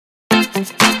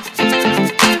Assalamualaikum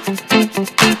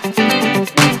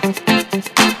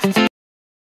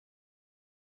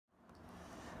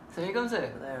sir.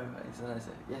 Hello,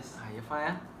 sir. Yes. You're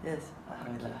fine? Yes.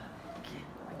 Alhamdulillah. Okay.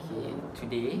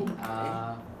 Today,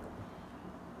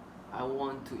 I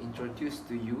want to introduce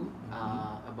to you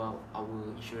about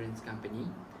our insurance company.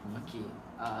 Okay.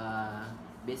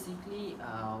 Basically,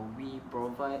 we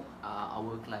provide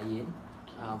our client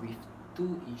with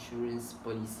two insurance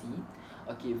policy.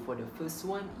 Okay. For the first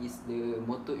one is the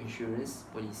motor insurance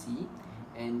policy,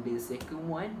 and the second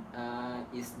one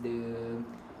is the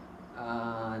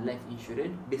life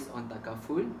insurance based on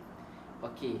Takaful.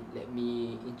 Okay, let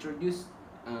me introduce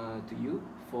to you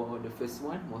for the first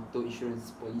one, motor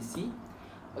insurance policy.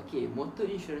 Okay, motor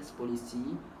insurance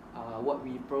policy, what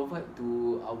we provide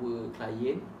to our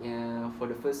client. For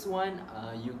the first one,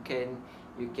 you can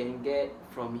get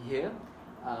from here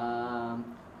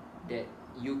that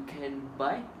you can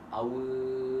buy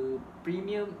our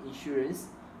premium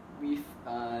insurance with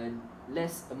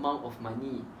less amount of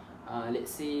money.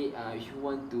 Let's say if you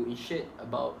want to insure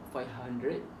about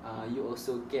 500, you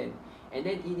also can, and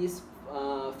then it is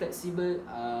flexible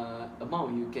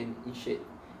amount you can insure,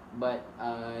 but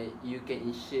you can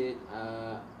insure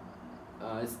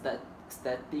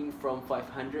starting from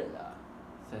 500 lah.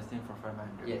 Starting from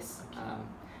 500. Yes.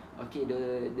 Okay.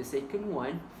 The second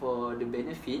one for the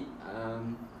benefit.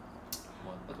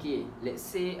 Okay, let's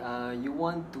say you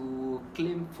want to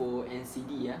claim for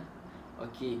NCD.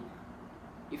 Okay.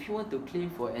 If you want to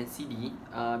claim for NCD,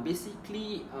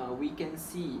 basically we can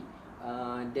see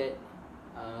that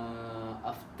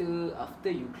after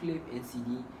you claim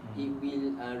NCD, it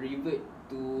will revert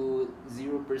to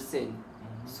 0%.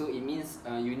 So it means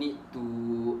you need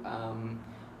to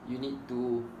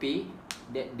pay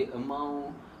that the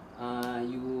amount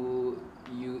you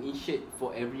insured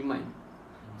for every month.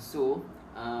 So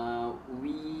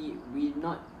we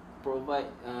not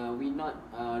provide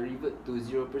revert to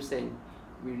 0%.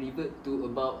 We revert to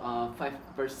about 5%.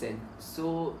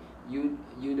 So you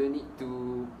don't need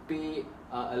to pay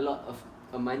a lot of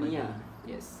money.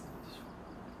 Yes.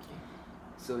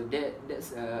 So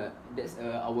that's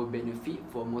our benefit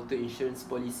for motor insurance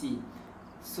policy.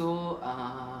 So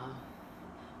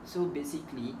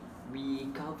basically we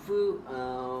cover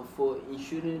for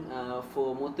insurance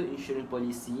for motor insurance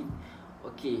policy.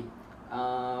 Okay.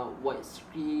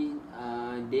 Windscreen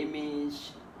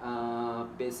damage,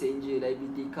 passenger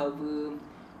liability cover,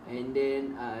 and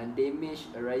then damage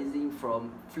arising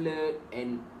from flood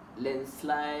and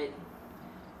landslide,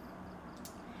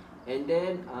 and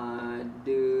then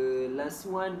the last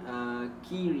one,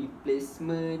 key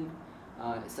replacement,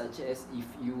 such as if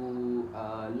you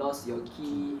lost your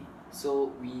key.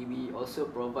 So we also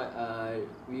provide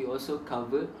we also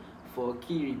cover for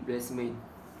key replacement.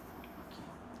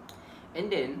 And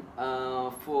then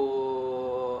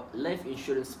for life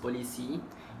insurance policy,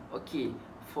 okay,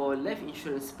 for life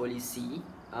insurance policy,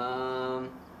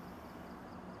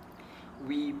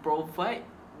 we provide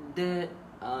the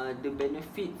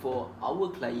benefit for our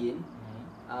client,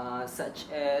 such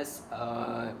as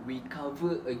we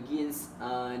cover against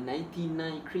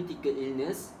 99 critical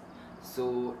illness.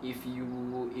 So if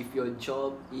your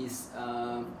job is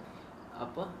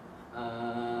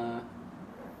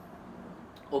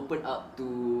open up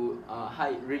to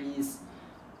high risk,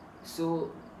 so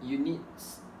you need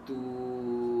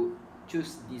to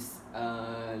choose this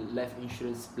life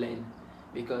insurance plan,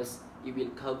 because it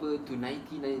will cover to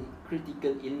 99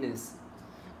 critical illness.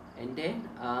 And then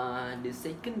the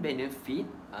second benefit,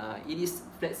 it is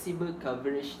flexible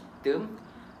coverage term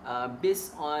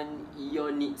based on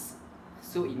your needs.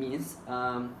 So it means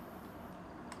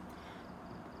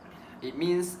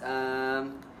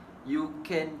you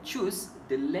can choose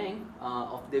the length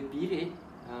of the period.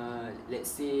 Let's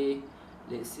say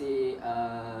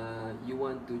you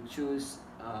want to choose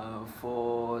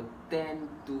for 10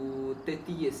 to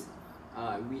 30 years.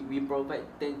 We provide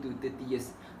 10 to 30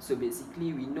 years. So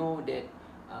basically we know that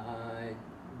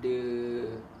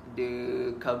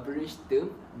the coverage term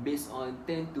based on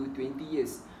 10 to 20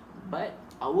 years, but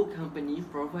our company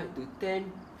provide to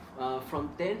from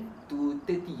 10 to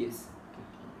 30 years.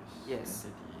 Yes.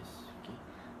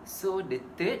 So the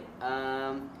third,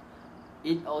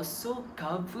 it also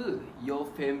cover your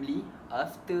family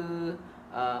after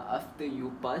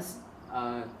you pass.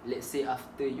 Let's say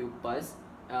after you pass,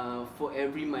 for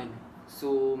every month.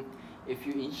 So if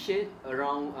you insure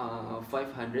around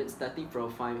 500, starting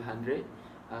from 500,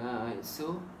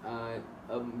 so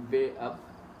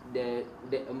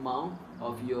that amount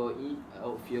of your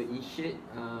insured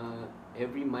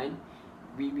every month,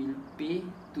 we will pay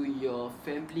to your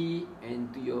family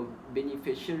and to your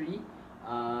beneficiary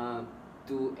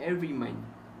to every month.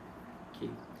 Okay.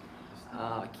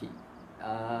 Okay.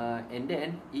 And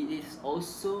then it is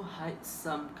also hide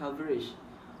some coverage.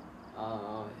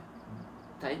 Uh,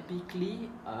 Typically,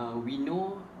 we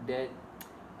know that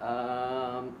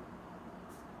um,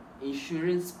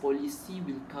 insurance policy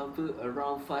will cover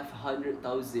around 500,000,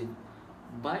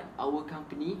 but our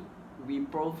company, we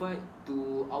provide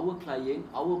to our client,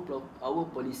 our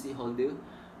policy holder,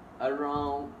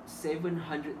 around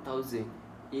 700,000.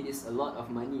 It is a lot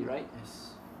of money, right?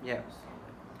 Yes. Yeah.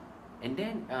 And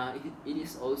then it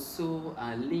is also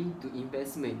linked to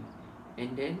investment.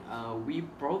 And then we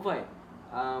provide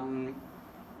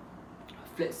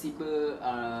flexible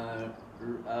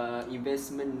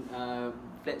investment,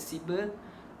 flexible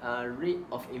rate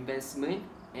of investment,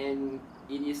 and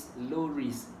it is low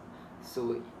risk.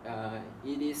 So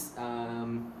it is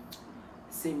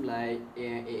same like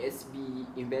ASB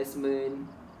investment.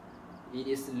 It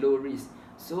is low risk.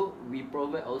 So we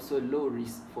provide also low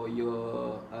risk for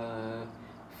your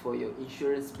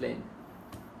insurance plan.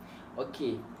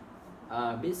 Okay.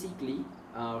 Basically,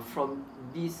 from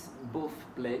these both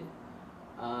plan,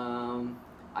 um,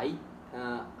 I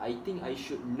I think I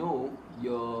should know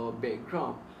your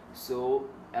background. So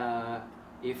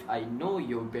if I know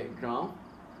your background,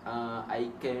 I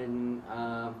can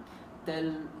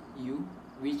tell you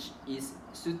which is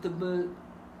suitable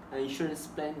insurance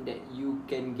plan that you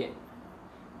can get.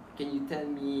 Can you tell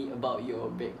me about your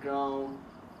background,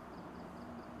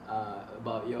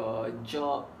 about your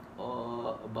job,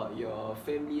 or about your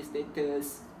family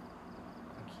status?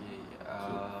 Okay.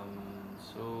 Okay.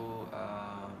 So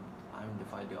I'm the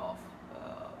father of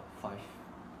five.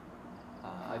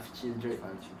 Five children.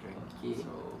 Five children. Okay.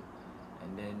 So,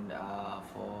 and then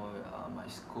for my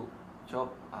scope job,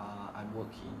 I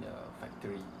work in a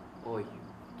factory. Oh, you.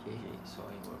 Okay. Okay. So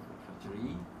I work in a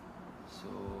factory. So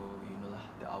you know lah,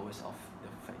 the hours of the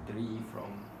factory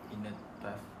from in the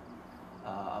 12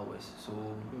 hours. So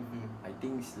I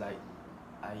think it's like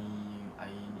I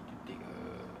need to take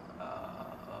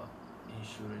a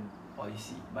insurance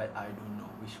policy, but I don't know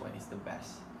which one is the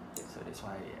best. So that's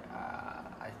why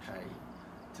I try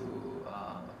to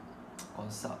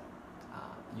consult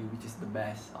you, which is the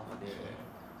best of the.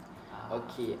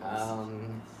 Okay.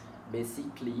 policy.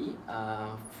 Basically,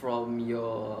 from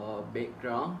your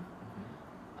background,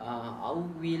 I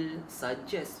will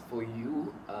suggest for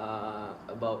you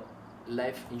about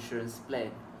life insurance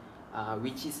plan,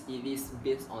 which is it is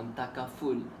based on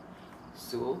Takaful.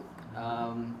 So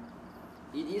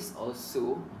it is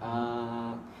also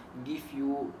give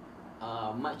you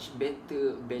much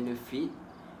better benefit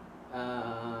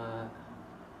uh,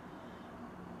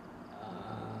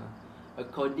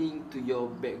 according to your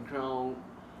background.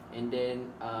 And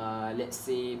then let's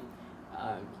say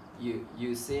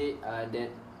you say that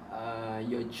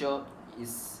your job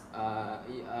is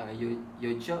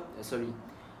your job sorry,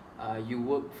 you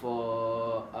work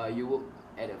for you work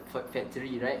at a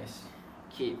factory, right? Yes.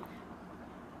 Okay.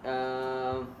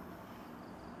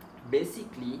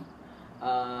 Basically,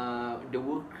 the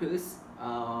workers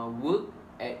work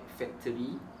at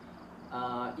factory.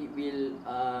 It will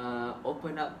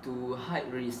open up to high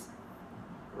risk,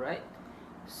 right?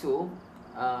 So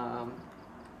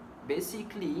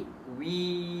basically,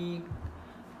 we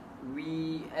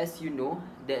as you know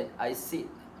that I said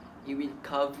it will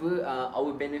cover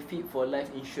our benefit for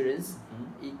life insurance.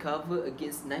 It cover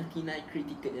against 99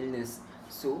 critical illness.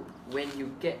 So when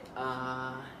you get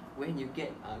a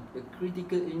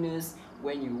critical illness,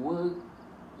 when you work,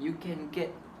 you can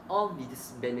get all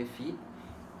this benefit,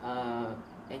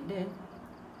 and then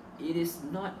it is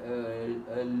not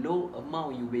a low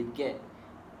amount you will get,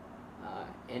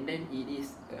 and then it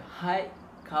is a high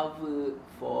cover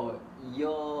for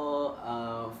your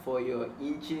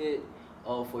injured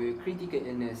or for your critical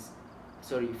illness.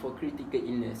 Sorry, for critical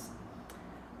illness.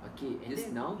 Okay, and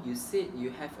just now you said you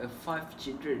have 5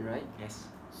 children, right? Yes.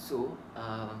 So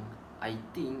I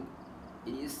think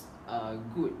it is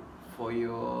good for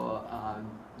your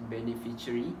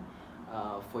beneficiary,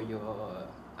 for your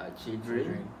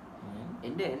children.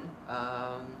 And then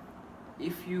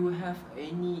if you have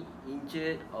any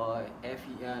injured, or if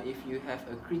you have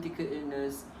a critical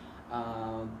illness,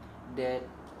 that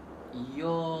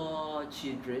your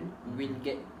children will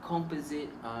get compensate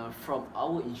from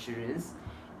our insurance.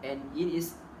 And it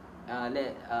is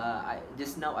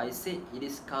just now I said it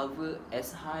is covered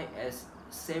as high as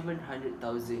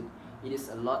 700,000. It is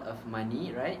a lot of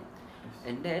money, right? Yes.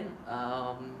 And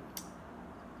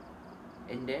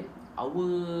then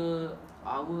our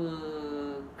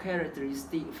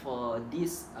characteristic for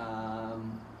this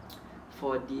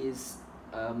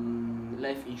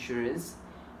life insurance,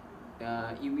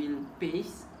 it will pay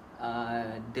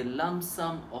the lump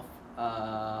sum of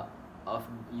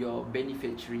your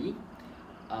beneficiary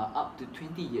up to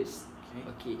 20 years.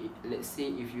 Okay, let's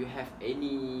say if you have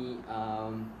any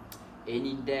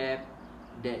debt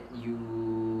that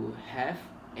you have,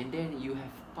 and then you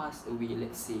have passed away,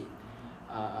 let's say,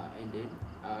 and then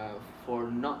for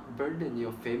not burden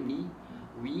your family,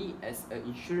 we as an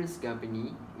insurance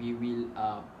company, we will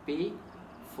pay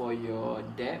for your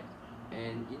debt,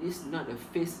 and it is not a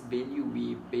face value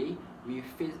we pay, we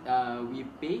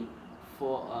pay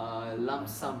for a lump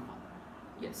sum.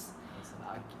 Yes.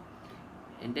 Okay.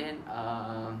 And then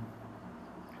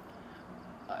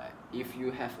if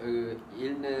you have a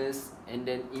illness and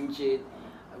then injured,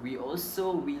 we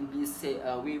also will be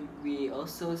we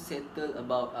also settle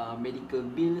about medical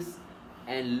bills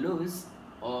and loans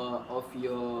or of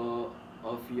your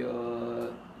of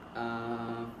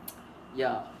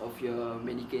your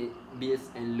medical bills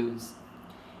and loans.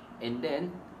 And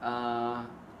then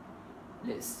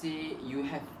let's say you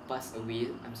have passed away,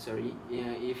 I'm sorry,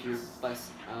 if you pass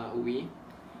away,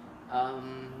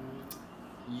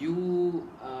 you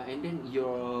and then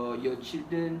your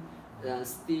children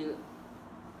still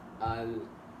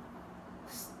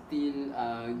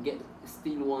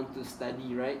want to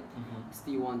study, right?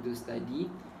 Still want to study,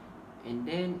 and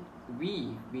then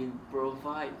we will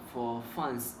provide for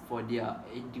funds for their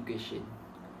education.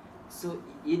 So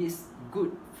it is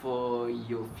good for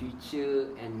your future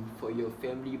and for your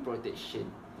family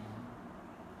protection.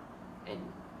 And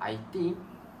I think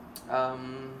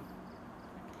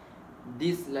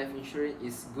this life insurance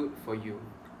is good for you.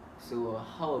 So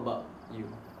how about you?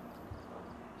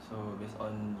 So based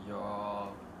on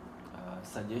your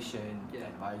suggestion,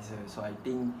 advisor, so I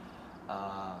think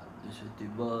the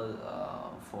suitable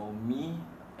for me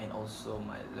and also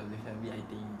my lovely family, I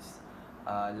think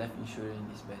life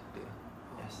insurance is better.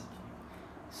 Yes.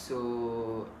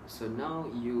 So now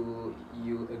you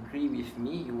agree with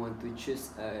me, you want to choose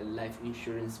a life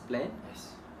insurance plan?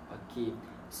 Yes. Okay.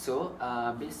 So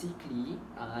basically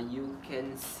you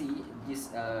can see this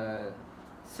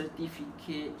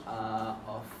certificate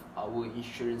of our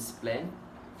insurance plan.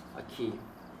 Okay.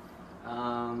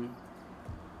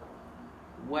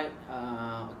 What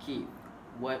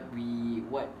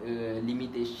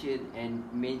limitation and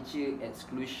major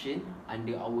exclusion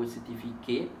under our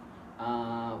certificate.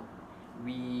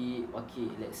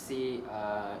 Let's say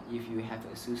if you have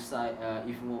a suicide,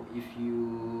 if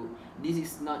you this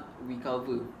is not we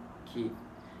cover. Okay,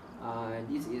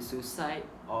 this is suicide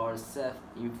or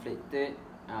self-inflicted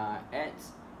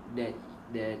acts that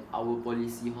our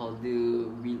policy holder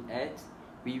will add,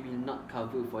 we will not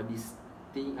cover for this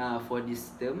thing, for this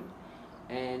term.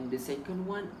 And the second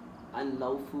one,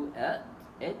 unlawful act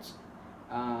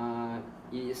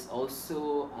is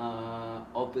also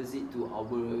opposite to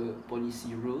our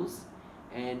policy rules,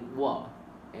 and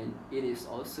and it is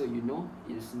also, it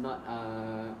is not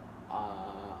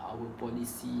our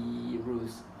policy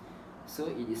rules, so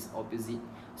it is opposite.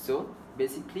 So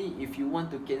basically, if you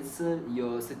want to cancel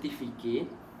your certificate,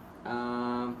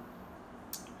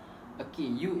 okay,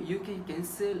 you can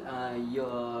cancel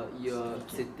your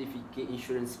certificate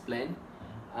insurance plan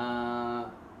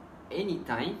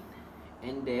anytime,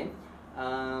 and then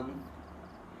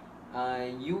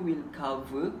you will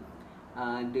cover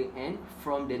the end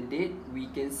from the date we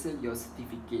cancel your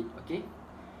certificate. Okay,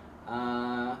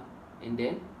 and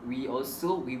then we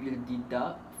will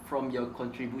deduct from your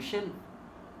contribution.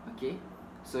 Okay,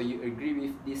 so you agree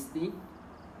with this thing?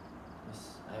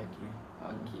 Yes, I agree.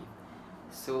 Okay,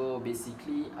 so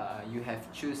basically you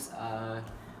have choose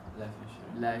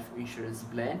life insurance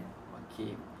plan.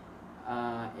 Okay,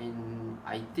 and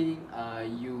I think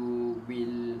you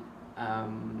will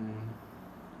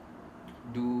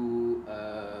do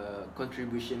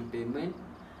contribution payment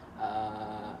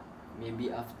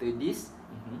maybe after this.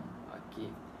 Okay,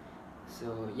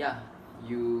 so yeah,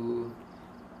 you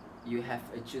have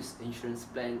a choose insurance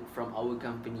plan from our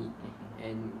company,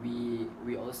 and we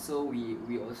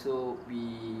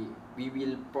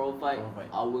will provide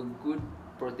our good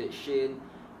protection,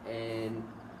 and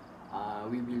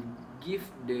we will give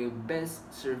the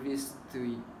best service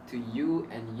to you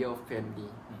and your family.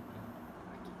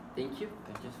 Okay. Thank you.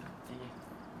 Thank you, sir. Thank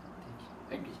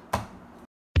you. Agree.